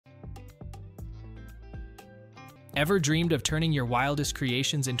Ever dreamed of turning your wildest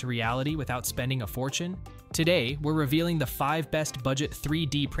creations into reality without spending a fortune? Today, we're revealing the 5 best budget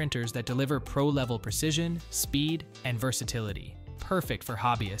 3D printers that deliver pro-level precision, speed, and versatility, perfect for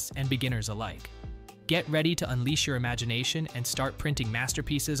hobbyists and beginners alike. Get ready to unleash your imagination and start printing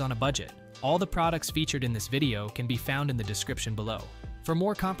masterpieces on a budget. All the products featured in this video can be found in the description below. For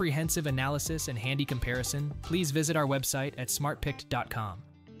more comprehensive analysis and handy comparison, please visit our website at smartpicked.com.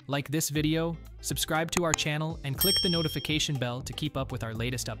 Like this video, subscribe to our channel, and click the notification bell to keep up with our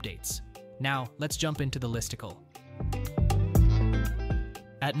latest updates. Now, let's jump into the listicle.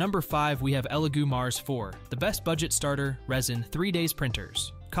 At number 5, we have Elegoo Mars 4, the best budget starter resin 3-days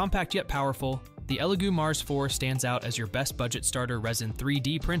printers. Compact yet powerful, the Elegoo Mars 4 stands out as your best budget starter resin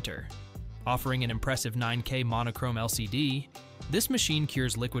 3D printer. Offering an impressive 9K monochrome LCD, this machine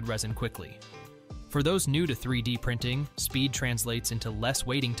cures liquid resin quickly. For those new to 3D printing, speed translates into less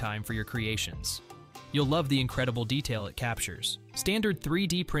waiting time for your creations. You'll love the incredible detail it captures. Standard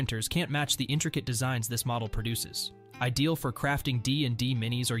 3D printers can't match the intricate designs this model produces. Ideal for crafting D&D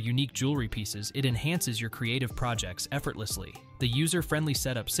minis or unique jewelry pieces, it enhances your creative projects effortlessly. The user-friendly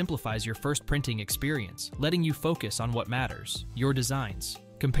setup simplifies your first printing experience, letting you focus on what matters, your designs.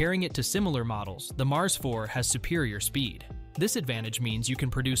 Comparing it to similar models, the Mars 4 has superior speed. This advantage means you can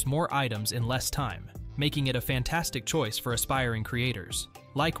produce more items in less time, making it a fantastic choice for aspiring creators.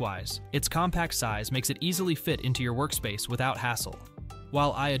 Likewise, its compact size makes it easily fit into your workspace without hassle.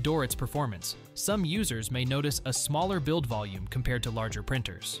 While I adore its performance, some users may notice a smaller build volume compared to larger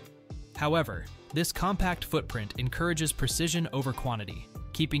printers. However, this compact footprint encourages precision over quantity,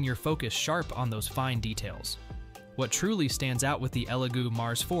 keeping your focus sharp on those fine details. What truly stands out with the Elegoo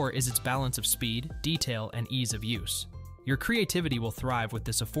Mars 4 is its balance of speed, detail, and ease of use. Your creativity will thrive with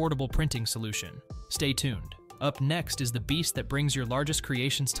this affordable printing solution. Stay tuned. Up next is the beast that brings your largest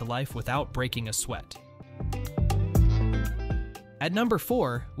creations to life without breaking a sweat. At number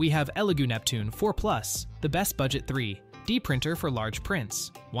 4, we have Elegoo Neptune 4 Plus, the best budget 3D printer for large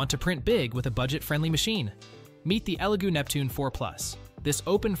prints. Want to print big with a budget-friendly machine? Meet the Elegoo Neptune 4 Plus. This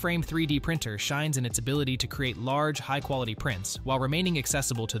open-frame 3D printer shines in its ability to create large, high-quality prints while remaining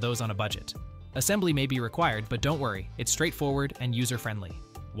accessible to those on a budget. Assembly may be required, but don't worry, it's straightforward and user-friendly.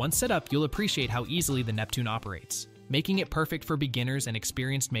 Once set up, you'll appreciate how easily the Neptune operates, making it perfect for beginners and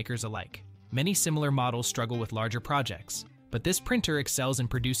experienced makers alike. Many similar models struggle with larger projects, but this printer excels in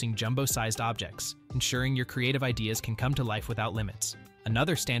producing jumbo-sized objects, ensuring your creative ideas can come to life without limits.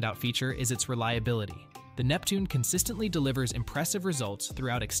 Another standout feature is its reliability. The Neptune consistently delivers impressive results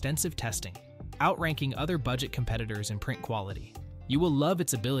throughout extensive testing, outranking other budget competitors in print quality. You will love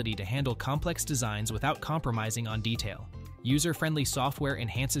its ability to handle complex designs without compromising on detail. User-friendly software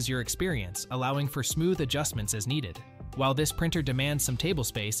enhances your experience, allowing for smooth adjustments as needed. While this printer demands some table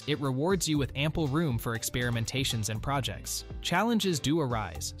space, it rewards you with ample room for experimentations and projects. Challenges do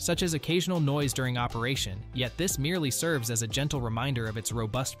arise, such as occasional noise during operation, yet this merely serves as a gentle reminder of its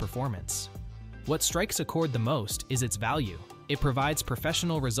robust performance. What strikes a chord the most is its value. It provides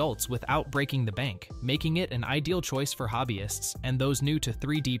professional results without breaking the bank, making it an ideal choice for hobbyists and those new to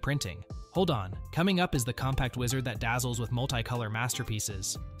 3D printing. Hold on, coming up is the compact wizard that dazzles with multicolor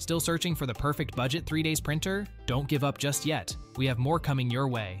masterpieces. Still searching for the perfect budget 3-days printer? Don't give up just yet. We have more coming your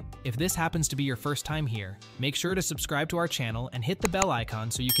way. If this happens to be your first time here, make sure to subscribe to our channel and hit the bell icon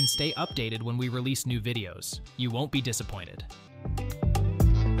so you can stay updated when we release new videos. You won't be disappointed.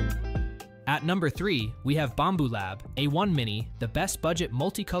 At number 3, we have Bambu Lab A1 Mini, the best budget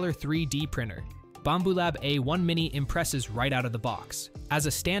multicolor 3D printer. Bambu Lab A1 Mini impresses right out of the box. As a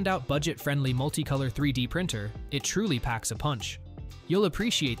standout budget-friendly multicolor 3D printer, it truly packs a punch. You'll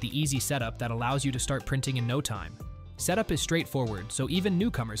appreciate the easy setup that allows you to start printing in no time. Setup is straightforward, so even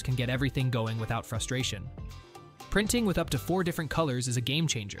newcomers can get everything going without frustration. Printing with up to 4 different colors is a game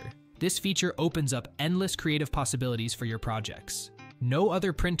changer. This feature opens up endless creative possibilities for your projects. No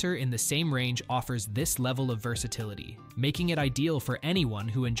other printer in the same range offers this level of versatility, making it ideal for anyone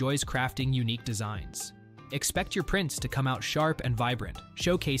who enjoys crafting unique designs. Expect your prints to come out sharp and vibrant,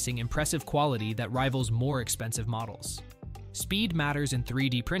 showcasing impressive quality that rivals more expensive models. Speed matters in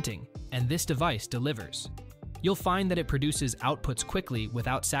 3D printing, and this device delivers. You'll find that it produces outputs quickly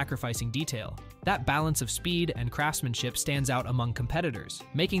without sacrificing detail. That balance of speed and craftsmanship stands out among competitors,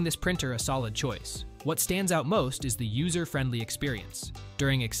 making this printer a solid choice. What stands out most is the user-friendly experience.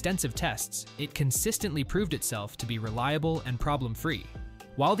 During extensive tests, it consistently proved itself to be reliable and problem-free.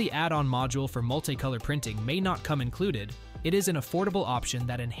 While the add-on module for multicolor printing may not come included, it is an affordable option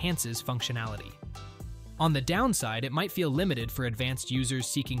that enhances functionality. On the downside, it might feel limited for advanced users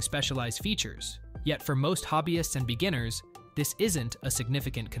seeking specialized features. Yet for most hobbyists and beginners, this isn't a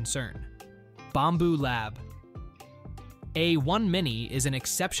significant concern. Bambu Lab A1 Mini is an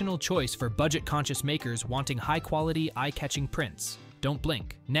exceptional choice for budget-conscious makers wanting high-quality, eye-catching prints. Don't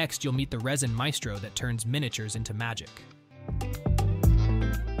blink. Next, you'll meet the resin maestro that turns miniatures into magic.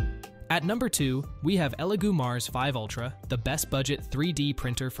 At number 2, we have Elegoo Mars 5 Ultra, the best budget 3D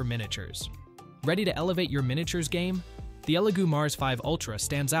printer for miniatures. Ready to elevate your miniatures game? The Elegoo Mars 5 Ultra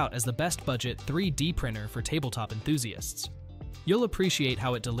stands out as the best budget 3D printer for tabletop enthusiasts. You'll appreciate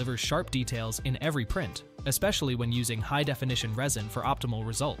how it delivers sharp details in every print, especially when using high-definition resin for optimal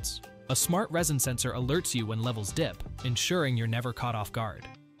results. A smart resin sensor alerts you when levels dip, ensuring you're never caught off guard.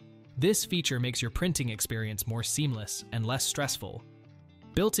 This feature makes your printing experience more seamless and less stressful.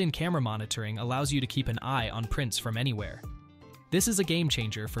 Built-in camera monitoring allows you to keep an eye on prints from anywhere. This is a game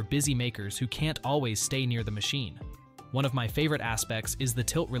changer for busy makers who can't always stay near the machine. One of my favorite aspects is the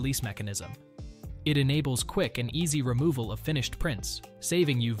tilt release mechanism. It enables quick and easy removal of finished prints,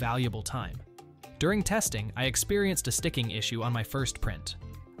 saving you valuable time. During testing, I experienced a sticking issue on my first print.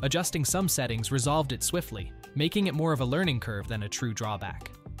 Adjusting some settings resolved it swiftly, making it more of a learning curve than a true drawback.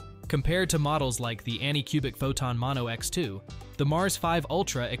 Compared to models like the Anycubic Photon Mono X2, the Mars 5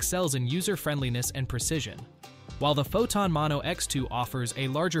 Ultra excels in user-friendliness and precision. While the Photon Mono X2 offers a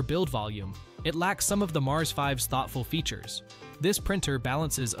larger build volume, it lacks some of the Mars 5's thoughtful features. This printer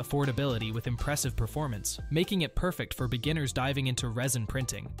balances affordability with impressive performance, making it perfect for beginners diving into resin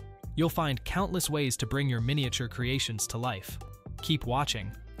printing. You'll find countless ways to bring your miniature creations to life. Keep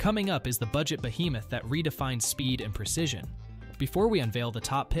watching. Coming up is the budget behemoth that redefines speed and precision. Before we unveil the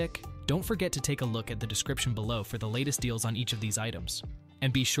top pick, don't forget to take a look at the description below for the latest deals on each of these items.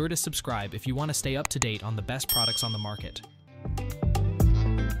 And be sure to subscribe if you want to stay up to date on the best products on the market.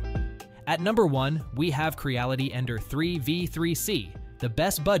 At number 1, we have Creality Ender 3 V3C, the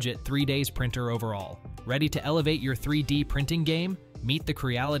best budget 3 days printer overall. Ready to elevate your 3D printing game? Meet the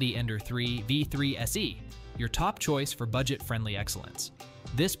Creality Ender 3 V3 SE, your top choice for budget-friendly excellence.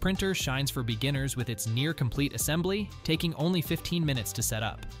 This printer shines for beginners with its near-complete assembly, taking only 15 minutes to set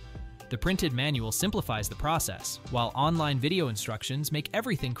up. The printed manual simplifies the process, while online video instructions make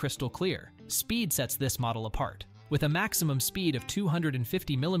everything crystal clear. Speed sets this model apart. With a maximum speed of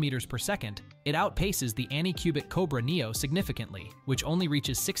 250 mm per second, it outpaces the Anycubic Cobra Neo significantly, which only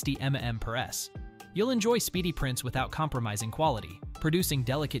reaches 60 mm/s. You'll enjoy speedy prints without compromising quality, producing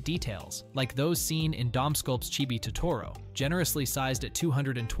delicate details, like those seen in Domsculpt's Chibi Totoro, generously sized at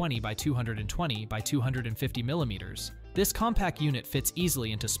 220 by 220 by 250 mm. This compact unit fits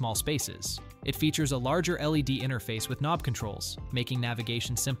easily into small spaces. It features a larger LED interface with knob controls, making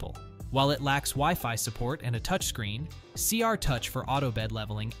navigation simple. While it lacks Wi-Fi support and a touchscreen, CR Touch for auto bed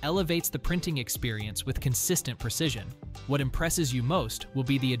leveling elevates the printing experience with consistent precision. What impresses you most will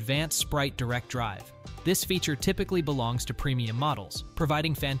be the advanced Sprite Direct Drive. This feature typically belongs to premium models,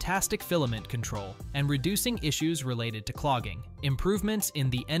 providing fantastic filament control and reducing issues related to clogging. Improvements in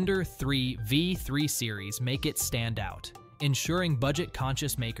the Ender 3 V3 series make it stand out, ensuring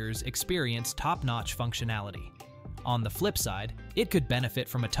budget-conscious makers experience top-notch functionality. On the flip side, it could benefit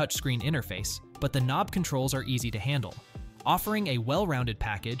from a touchscreen interface, but the knob controls are easy to handle. Offering a well-rounded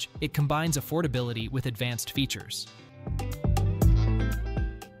package, it combines affordability with advanced features.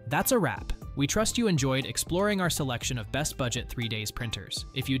 That's a wrap. We trust you enjoyed exploring our selection of best budget 3 days printers.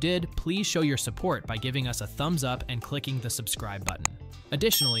 If you did, please show your support by giving us a thumbs up and clicking the subscribe button.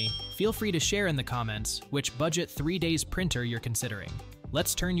 Additionally, feel free to share in the comments which budget 3 days printer you're considering.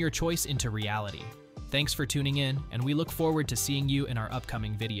 Let's turn your choice into reality. Thanks for tuning in, and we look forward to seeing you in our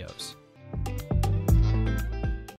upcoming videos.